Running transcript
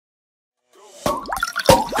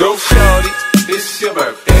Go shorty, it's your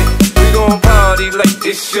birthday. We gon' party like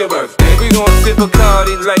it's your birthday. We gon' sip a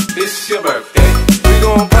Cardi like it's your birthday. We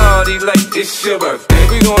gon' party like it's your birthday.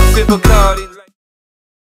 We gon' sip a Cardi like.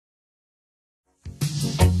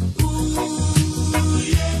 Ooh,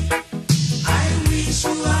 yeah. I wish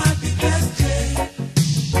you happy birthday.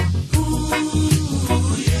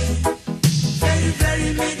 Ooh, yeah. Very, very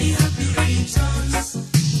many happy returns.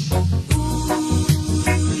 Ooh,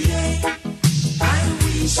 yeah. I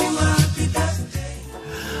wish you happy birthday.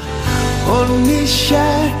 Onisha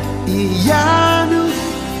Iyanu,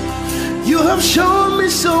 you have shown me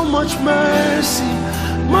so much mercy,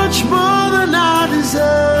 much more than I deserve.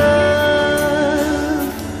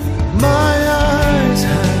 My eyes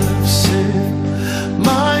have seen,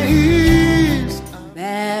 my ears.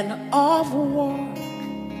 Man of war,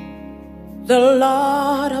 the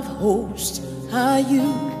Lord of hosts are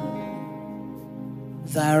you.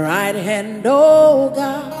 Thy right hand, O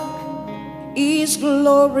God, is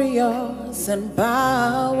glorious in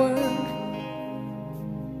power.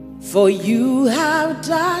 For you have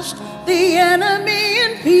dashed the enemy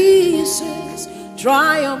in pieces,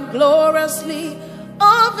 triumphed gloriously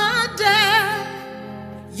over death.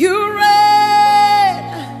 You reign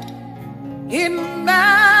in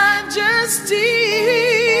majesty.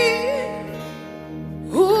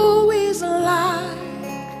 Who is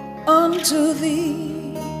like unto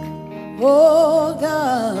thee, O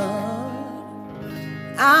God,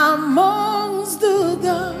 amongst the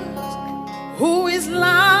gods? Who is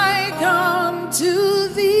like unto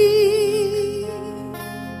thee?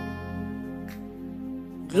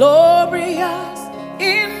 Glorious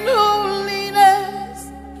in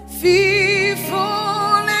holiness,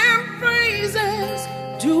 fearful in praises,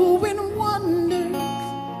 doing wonders.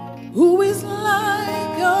 Who is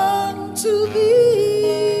like unto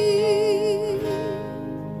thee?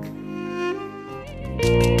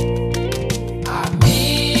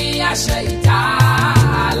 Ami Ashaita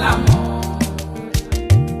Alamo.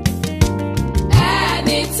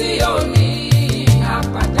 Tí ó ní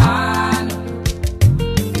àpàdánù,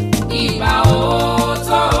 ìbà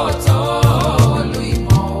òótọ́ olú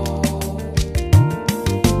ìmọ̀.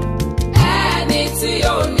 Ẹni tí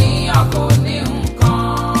ó ní ọkọ̀ ní nǹkan.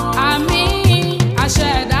 Àmì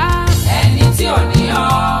àṣẹ̀dá. Ẹni tí ó ní ọ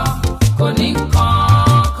kò ní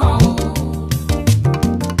nǹkan kan o.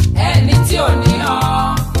 Ẹni tí ó ní ọ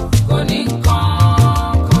kò ní nǹkan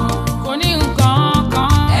kan. Kò ní nǹkan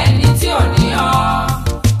kan. Ẹni tí ó ní ọ.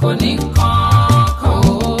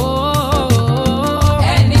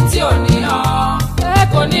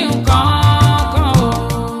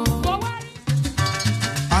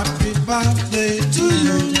 Happy birthday to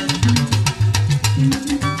you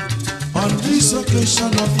on this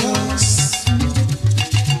occasion of yours.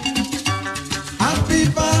 Happy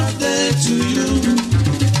birthday to you.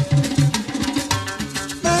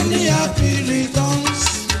 Many happy returns.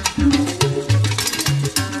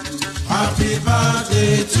 Happy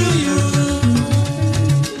birthday to you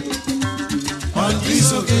on this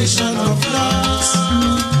occasion of yours.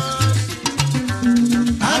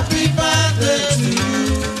 Happy birthday to you.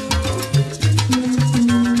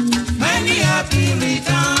 Many happy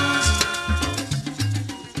returns.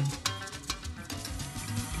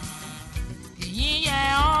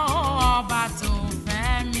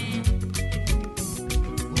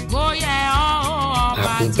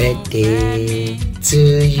 Happy birthday to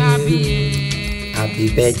you. Happy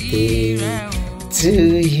birthday to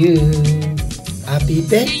you. Happy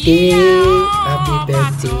birthday. Happy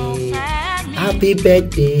birthday. Happy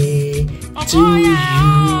birthday to you.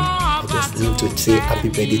 I just need to say happy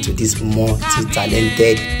birthday to this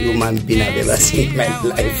multi-talented human being I've ever seen in my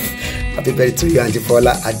life. Happy birthday to you, Auntie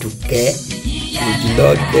Fola Aduke. May the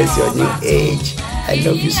Lord bless your new age. I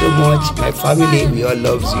love you so much. My family, we all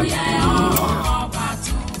love you.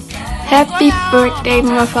 Happy birthday,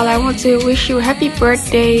 Mama Fola. I want to wish you a happy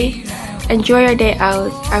birthday. Enjoy your day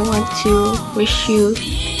out. I want to wish you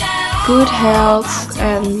good health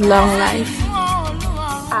and long life.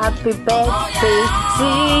 Happy birthday to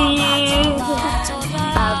you.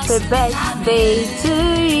 Happy birthday to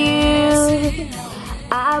you.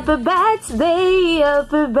 Happy birthday,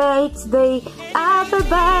 happy birthday, happy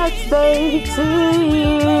birthday to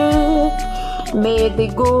you. May the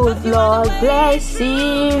good Lord bless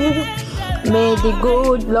you. May the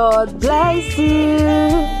good Lord bless you.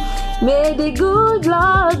 May the good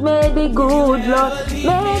Lord, may the good Lord,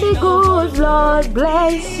 may the good Lord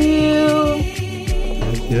bless you.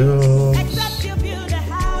 Yours.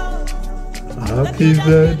 Happy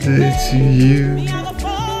birthday to you.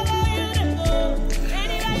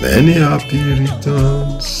 Many happy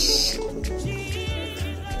returns.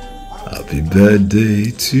 Happy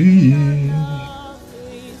birthday to you.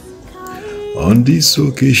 On this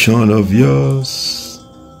occasion of yours,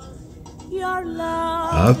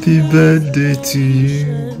 happy birthday to you.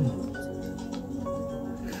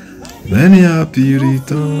 Many happy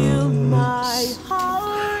returns.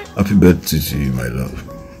 Happy birthday to you, my love.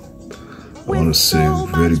 I want to say a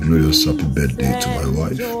very glorious happy birthday to my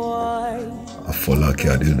wife, Afolake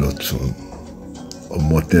Adedotun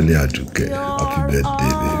Omotele. Happy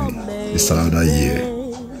birthday, baby. It's another year,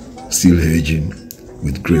 still aging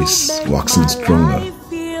with grace, waxing stronger,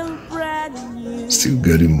 still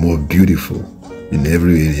getting more beautiful in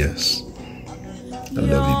every areas. I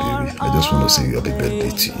love you, baby. I just want to say happy birthday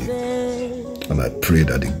to you. And I pray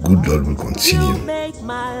that the good Lord will continue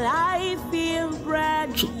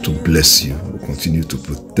to bless you, will continue to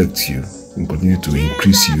protect you, will continue to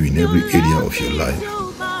increase you in every area of your life.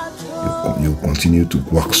 You'll continue to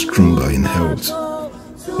work stronger in health,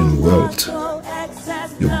 in wealth.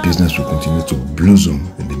 Your business will continue to blossom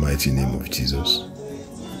in the mighty name of Jesus.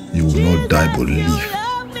 You will not die but live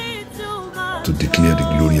to declare the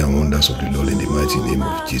glory and wonders of the Lord in the mighty name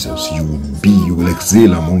of Jesus. You will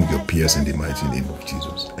excel among your peers in the mighty name of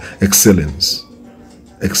Jesus.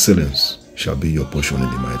 Excellence shall be your portion in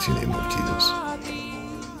the mighty name of Jesus.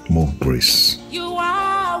 More grace,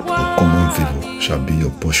 uncommon favor shall be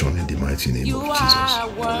your portion in the mighty name of Jesus.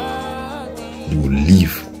 You will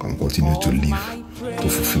live and continue to live to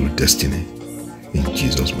fulfill destiny in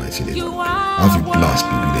Jesus' mighty name. Have a blast,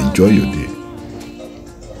 baby. Enjoy your day.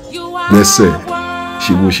 Let's say,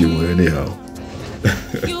 Shivo anyhow.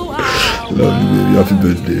 Love you, baby. Happy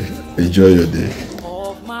birthday. Enjoy your day.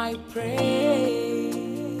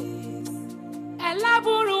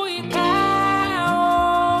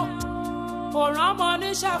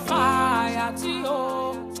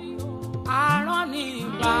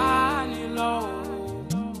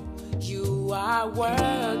 You are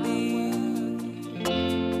worthy.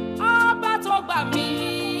 Ọba tó gbà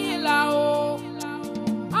mí là o,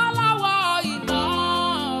 aláwọ̀ iná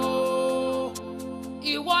o,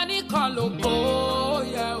 ìwọ nìkan lógo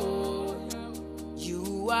yẹ o. You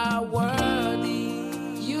are worthy.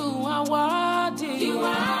 You are worthy. You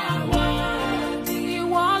are worthy.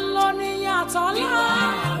 Ìwọ ló ní yàtọ̀ ńlá.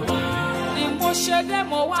 Ni mo ṣe dé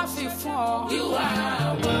mo wá fi fún ọ. You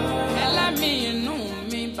are worthy. Ẹlẹ́mìí inú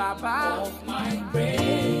mi bàbá. Of my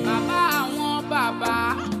praise. Bàbá àwọn bàbá.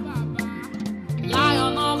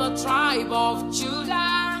 Lion of the tribe of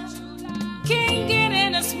Judah. King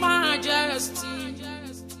in his majesty.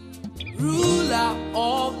 Ruler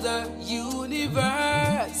of the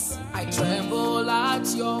universe. I tremble at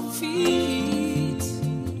your feet.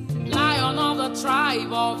 Lion of the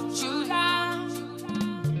tribe of Judah.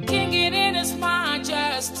 King in his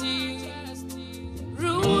majesty.